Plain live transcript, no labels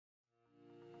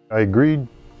I agreed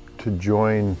to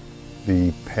join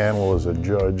the panel as a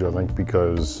judge, I think,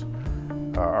 because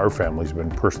our family's been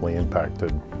personally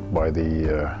impacted by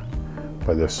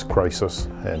this crisis,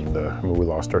 and we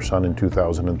lost our son in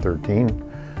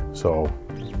 2013. So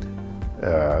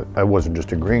I wasn't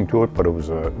just agreeing to it, but it was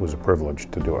a privilege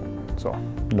to do it. So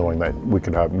knowing that we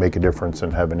could make a difference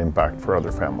and have an impact for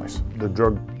other families. The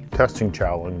drug testing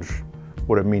challenge,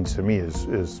 what it means to me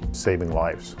is saving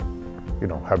lives. You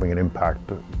know, having an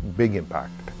impact, a big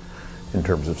impact in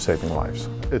terms of saving lives.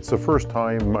 It's the first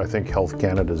time I think Health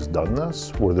Canada's done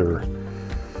this, where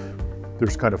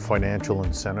there's kind of financial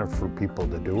incentive for people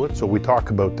to do it. So we talk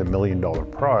about the $1 million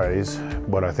prize,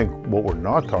 but I think what we're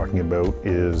not talking about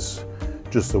is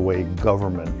just the way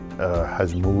government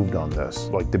has moved on this,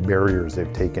 like the barriers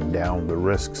they've taken down, the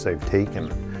risks they've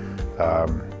taken.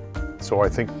 So I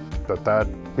think that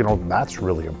you know, that's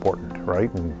really important,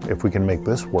 right? And if we can make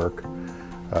this work,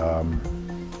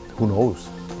 who knows?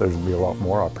 There'll be a lot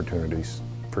more opportunities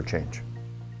for change.